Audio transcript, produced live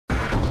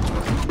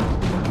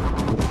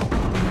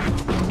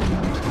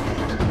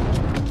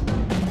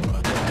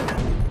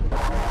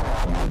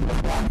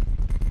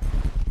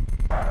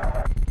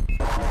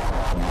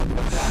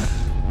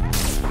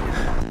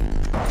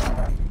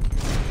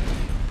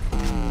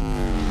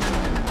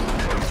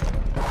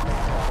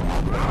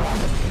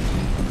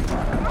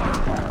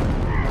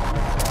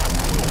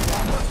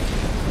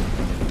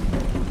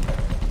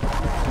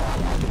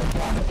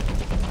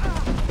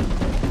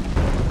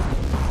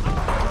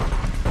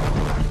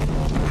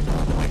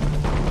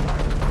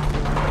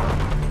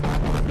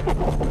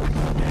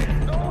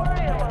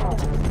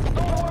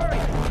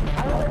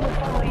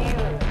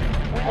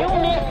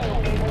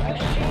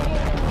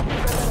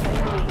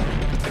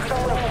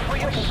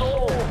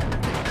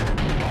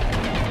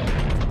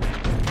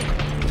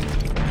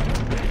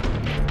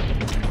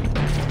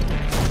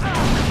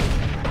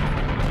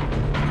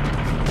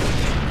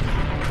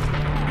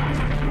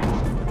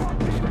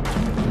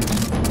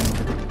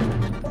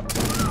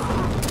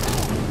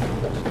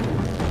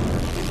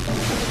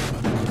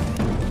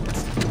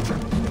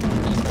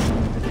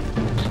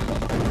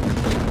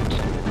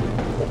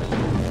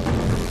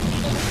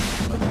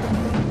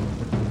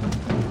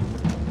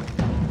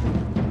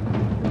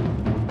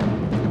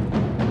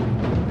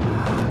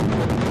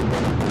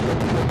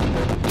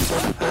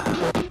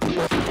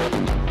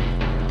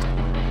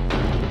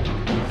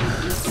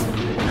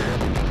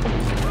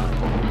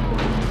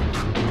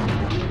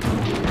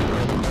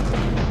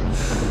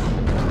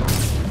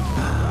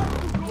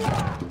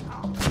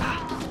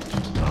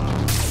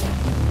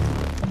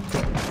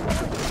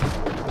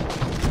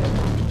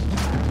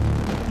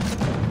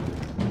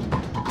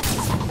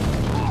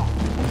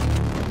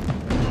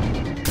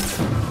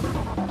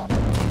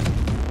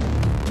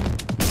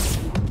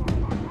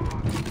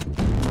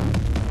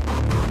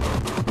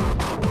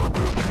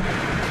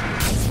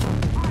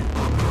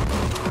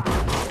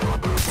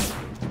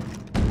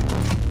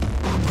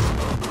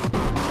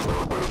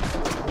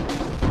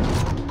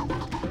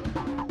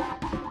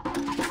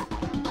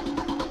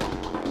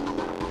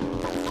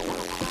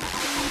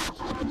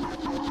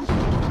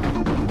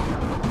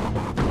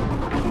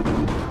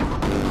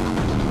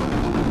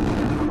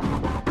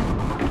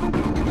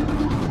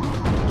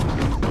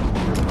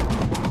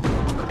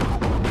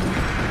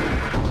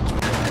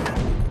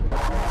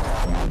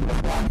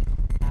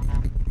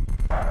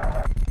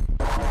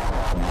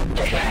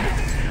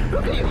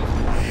look at you.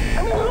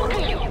 I mean, look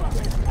at you.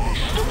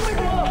 Stupid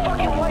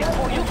motherfucking white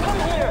boy. You come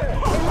here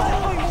and lie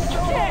for your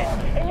shit.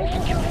 And you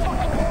think you're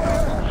fucking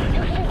warrior.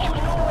 You think you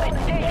know what it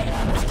takes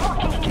to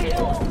fucking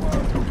kill.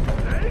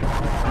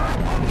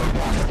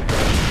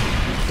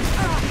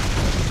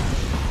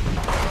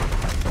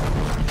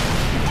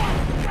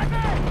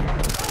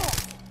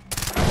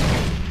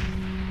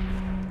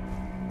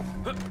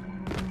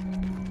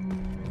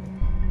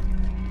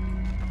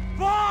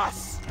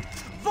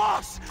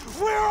 Boss!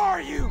 Where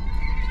are you?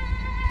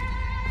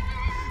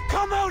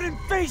 Come out and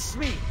face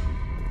me!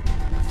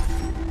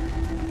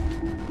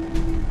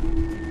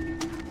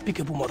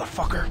 Peekaboo,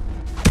 motherfucker.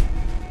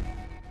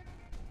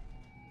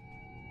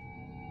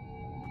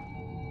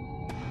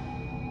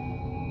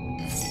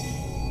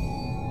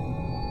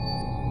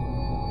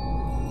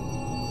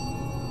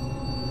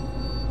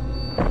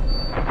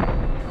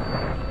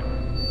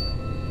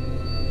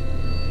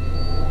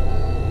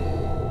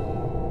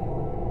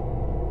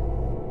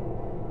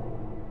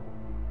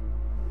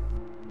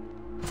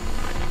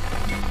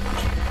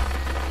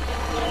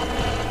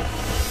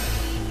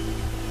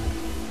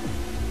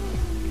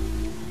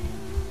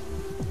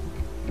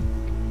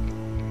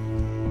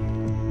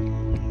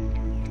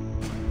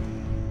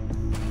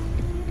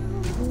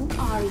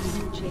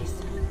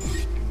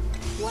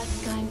 What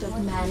kind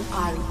of man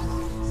are you?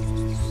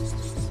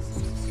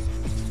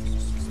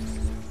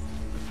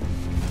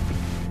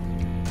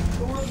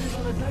 The world is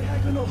on a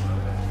diagonal.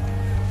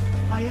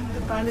 I am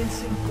the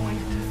balancing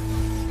point.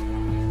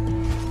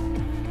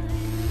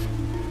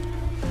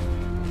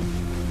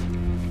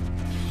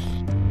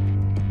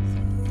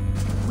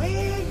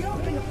 Way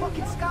up in the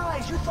fucking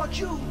skies, you thought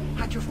you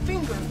had your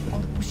finger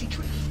on the pussy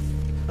tree.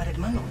 But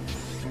hermano,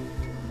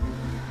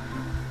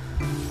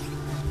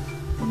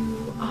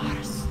 You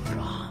are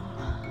strong,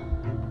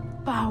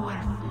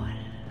 powerful.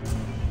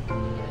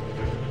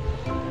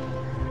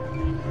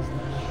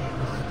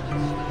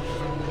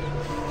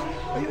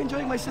 are you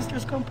enjoying my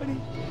sister's company?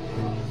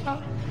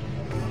 Huh?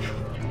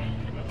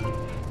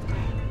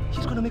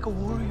 She's gonna make a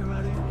warrior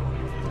out of you.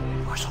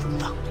 You are so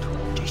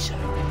fucked, Jason.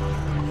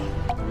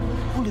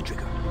 Pull the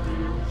trigger.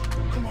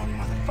 Come on,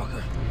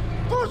 motherfucker.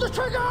 Pull the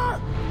trigger!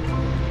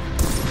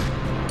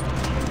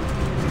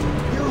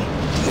 You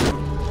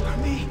are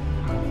me,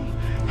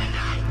 and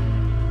I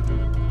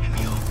am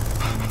you.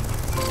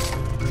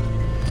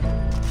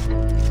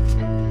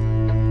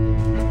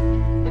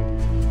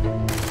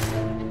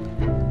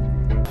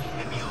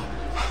 Am you.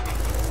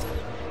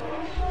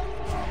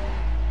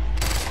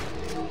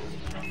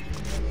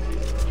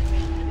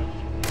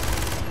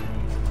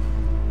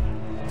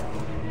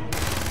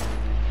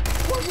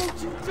 Why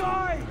won't you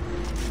die?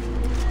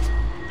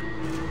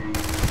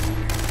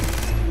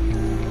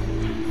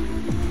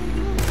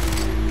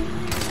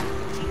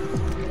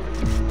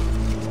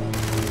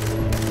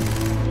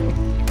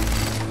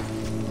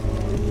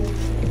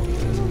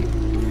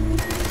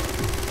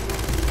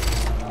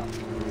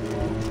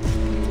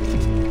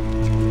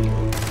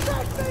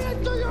 Take me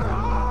into your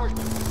heart!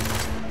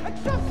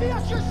 Accept me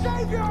as your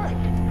savior!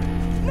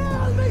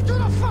 Nail me to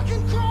the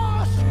fucking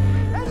cross!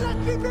 And let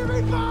me be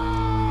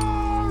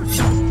reborn!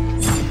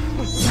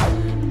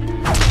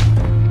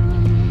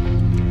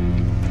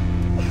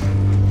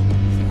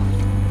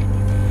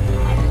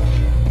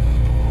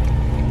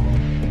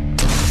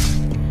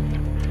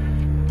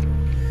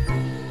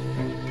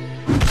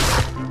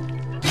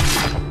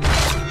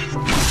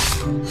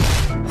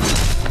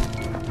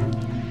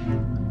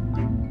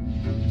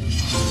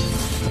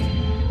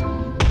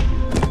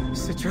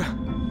 Citra,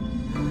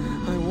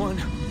 I won.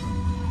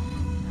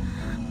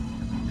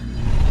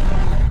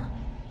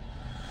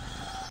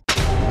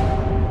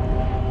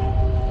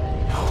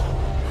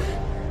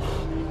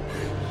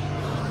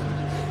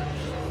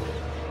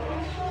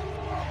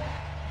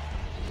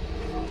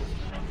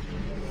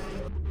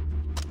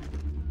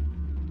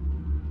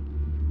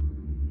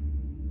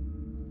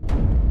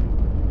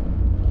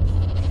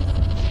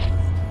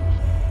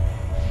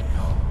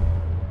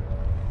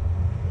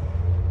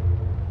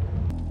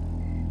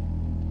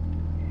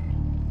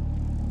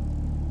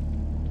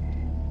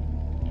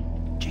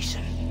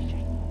 Jason.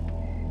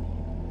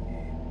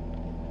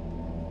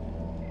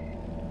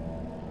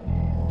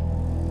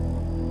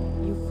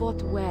 You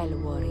fought well,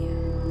 warrior.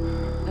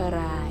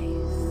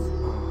 Arise.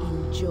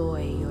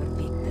 Enjoy your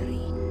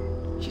victory.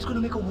 She's gonna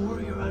make a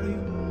warrior out of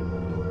you.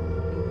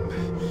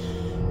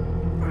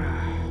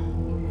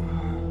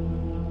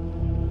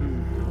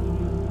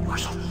 You are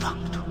so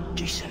fucked,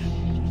 Jason.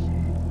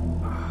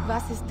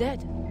 Vas is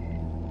dead.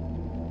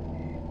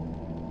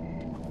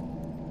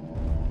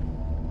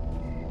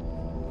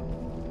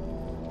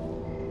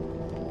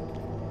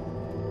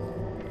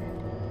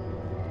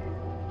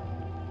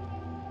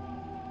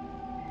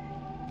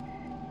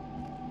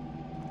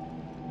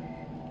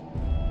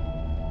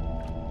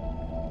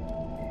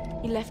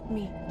 He left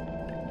me,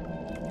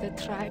 the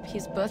tribe,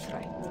 his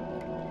birthright.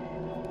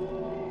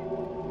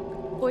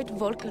 Void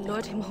Volker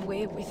lured him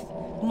away with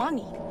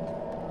money,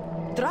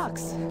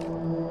 drugs.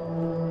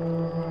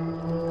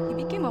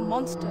 He became a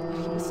monster, but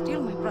he was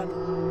still my brother.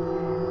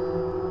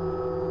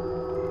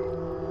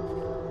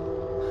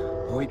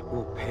 Hoyt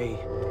will pay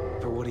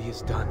for what he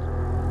has done.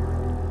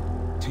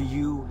 To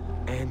you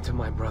and to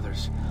my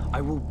brothers,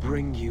 I will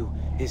bring you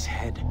his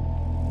head.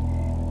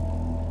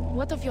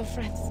 What of your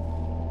friends?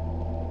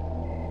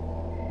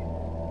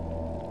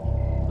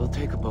 We'll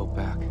take a boat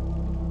back.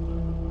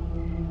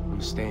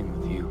 I'm staying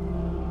with you.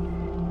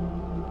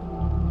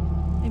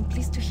 I'm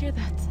pleased to hear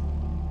that.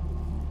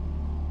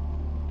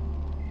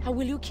 How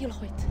will you kill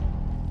Hoyt?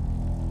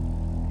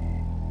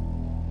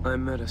 I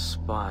met a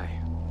spy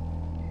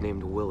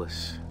named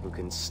Willis who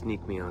can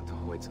sneak me onto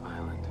Hoyt's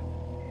island.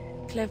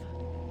 Clever.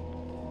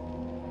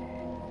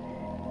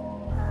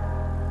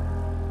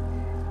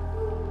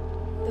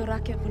 The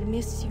Racket will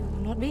miss you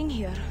not being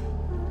here.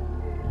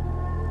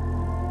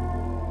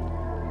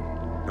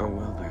 Or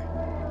will they?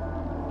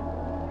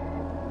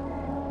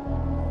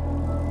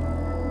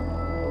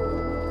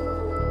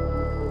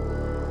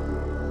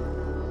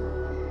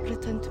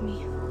 Return to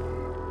me.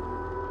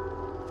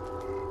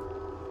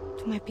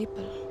 To my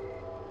people.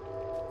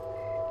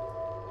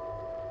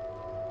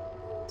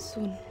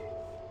 Soon.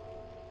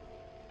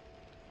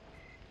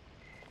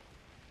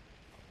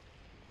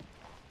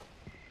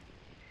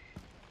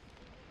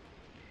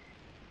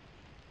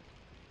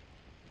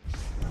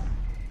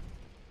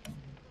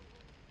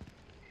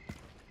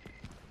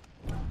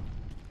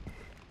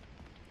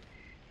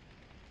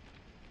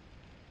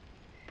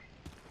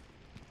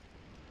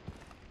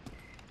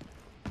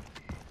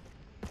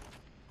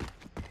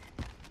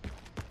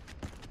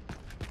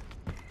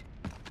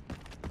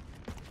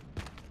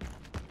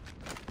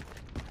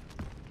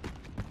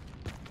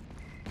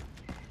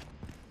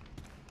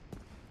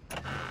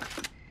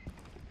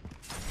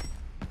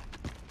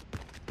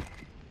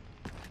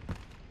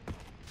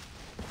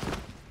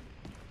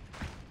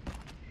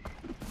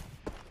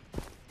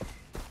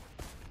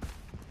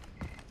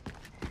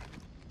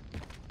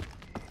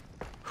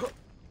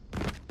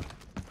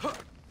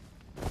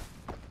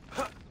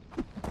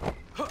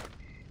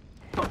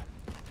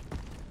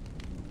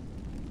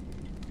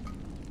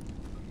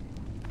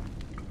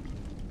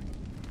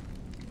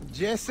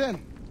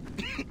 Jason,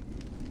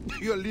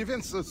 you're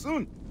leaving so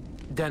soon.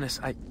 Dennis,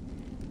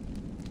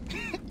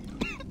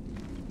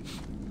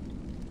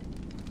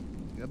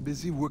 You're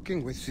busy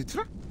working with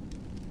Citra?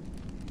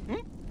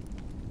 Hmm?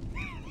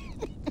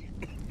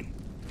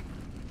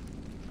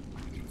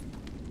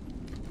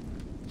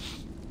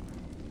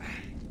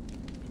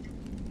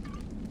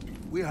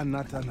 We are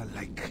not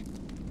unlike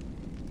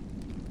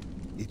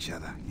each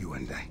other, you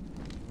and I.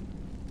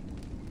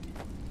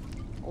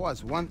 I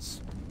was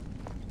once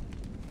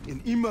an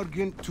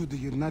immigrant to the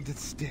United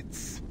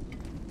States.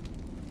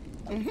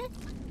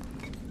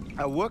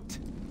 I worked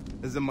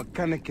as a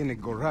mechanic in a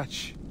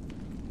garage.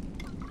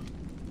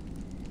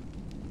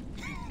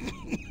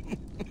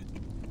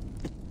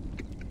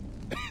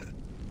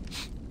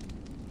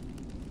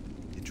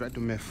 He tried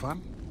to make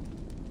fun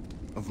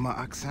of my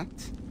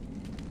accent.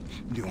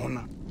 The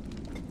owner,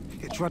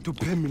 he tried to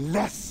pay me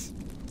less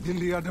than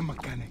the other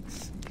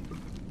mechanics.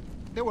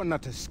 They were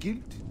not as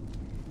skilled.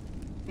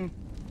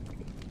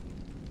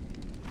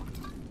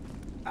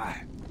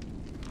 I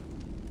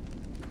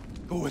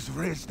was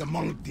raised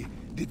among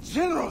the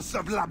generals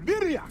of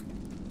Liberia.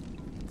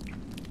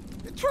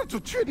 They tried to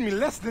treat me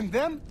less than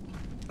them.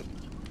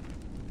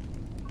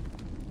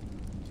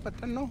 But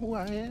I know who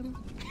I am.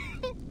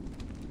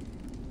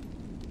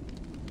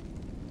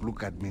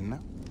 Look at me now.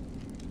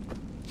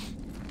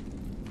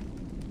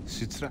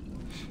 Citra,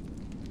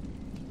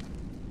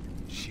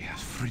 she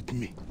has freed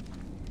me.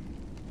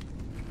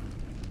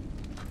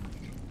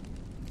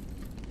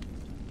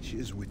 She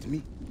is with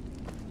me.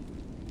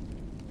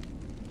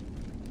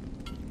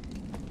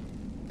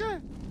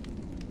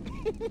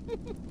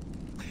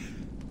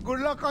 Good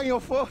luck on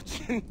your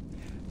fortune.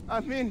 I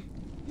mean,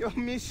 your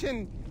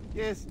mission,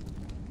 yes.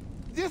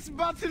 This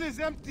bottle is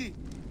empty.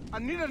 I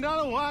need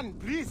another one,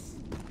 please.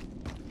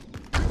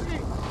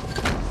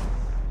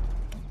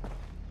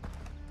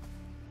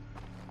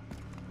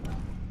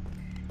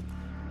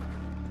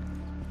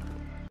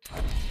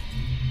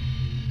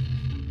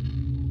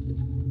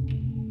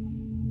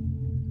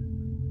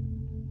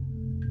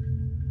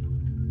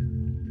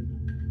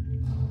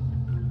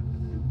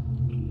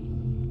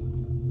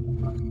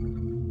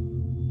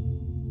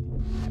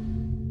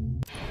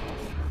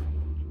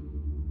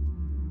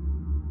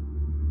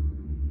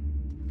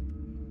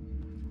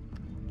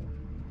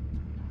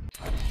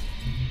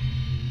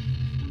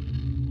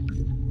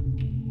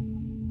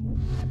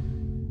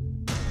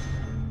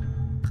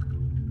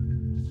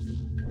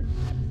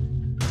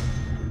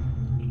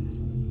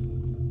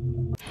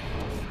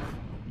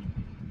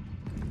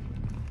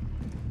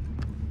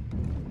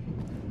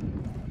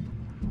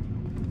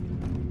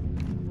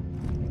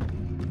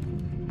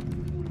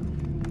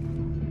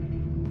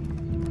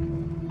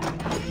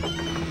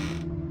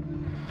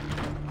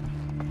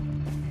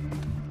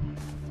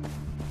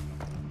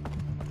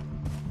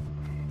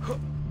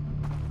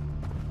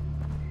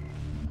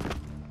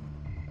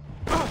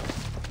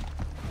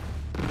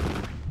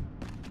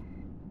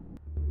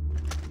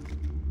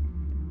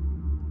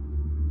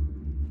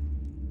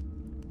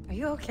 Are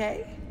you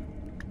okay?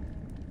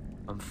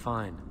 I'm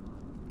fine.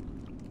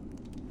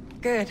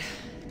 Good,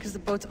 because the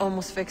boat's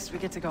almost fixed. We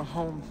get to go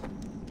home.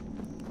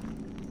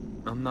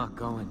 I'm not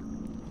going.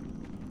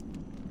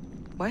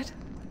 What?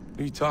 What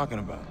are you talking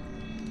about?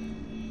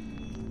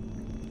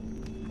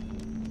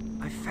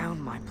 I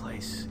found my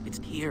place. It's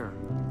here,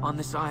 on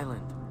this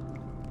island.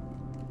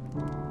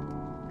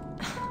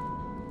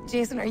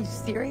 Jason, are you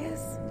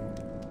serious?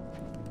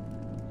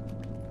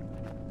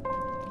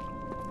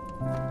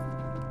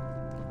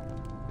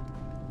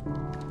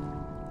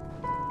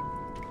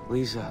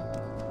 Lisa.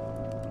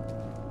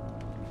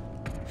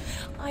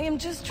 I am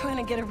just trying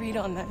to get a read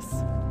on this.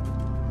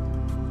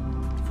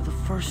 For the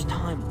first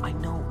time, I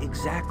know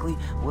exactly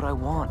what I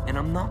want, and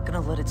I'm not gonna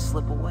let it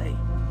slip away.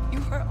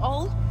 You are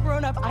all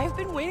grown up. I've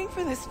been waiting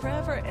for this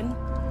forever, and...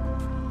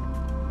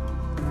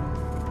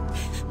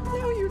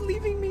 now you're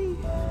leaving me.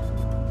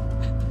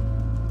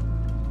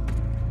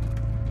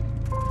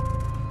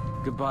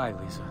 Goodbye,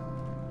 Lisa.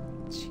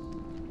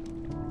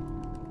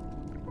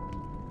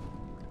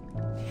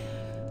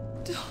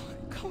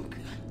 Come.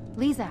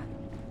 Lisa,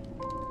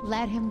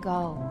 let him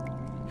go.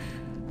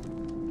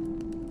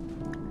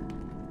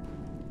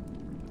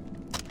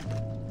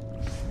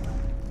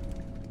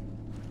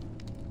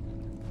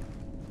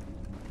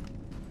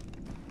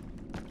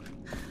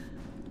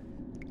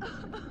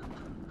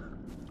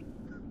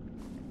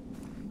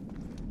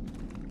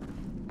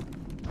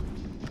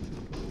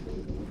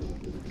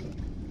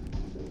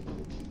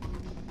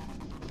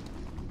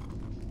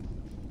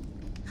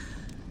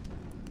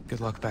 Good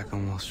luck back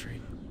on Wall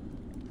Street.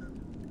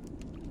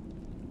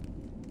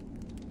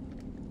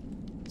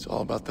 It's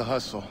all about the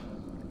hustle.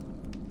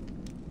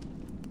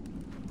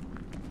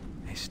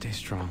 Hey, stay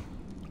strong.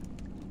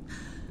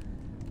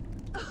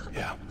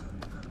 Yeah.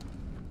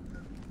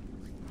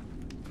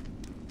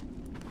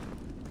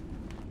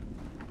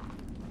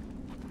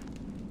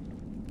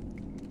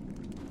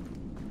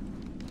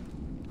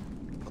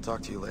 I'll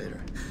talk to you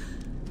later.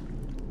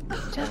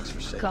 Thanks for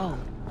Just saving go. me.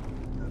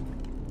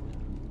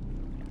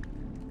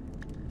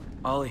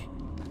 Ollie.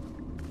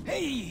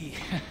 Hey!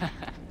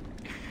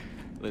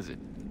 Listen,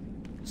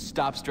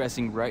 stop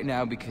stressing right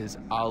now because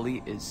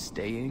Ollie is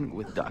staying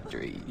with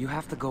Dr. E. You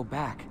have to go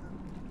back.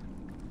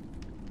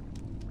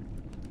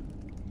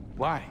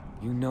 Why?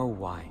 You know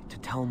why. To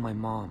tell my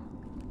mom.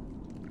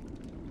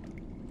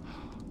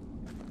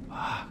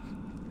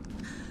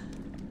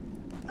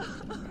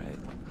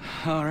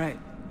 All right.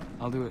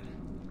 I'll do it.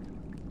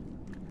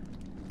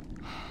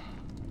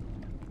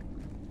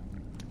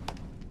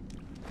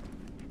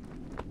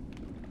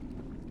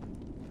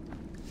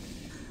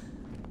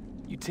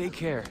 You take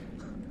care,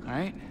 all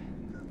right?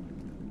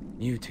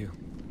 You too.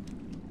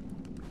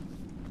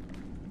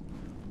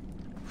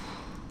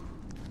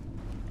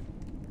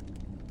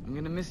 I'm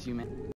gonna miss you, man.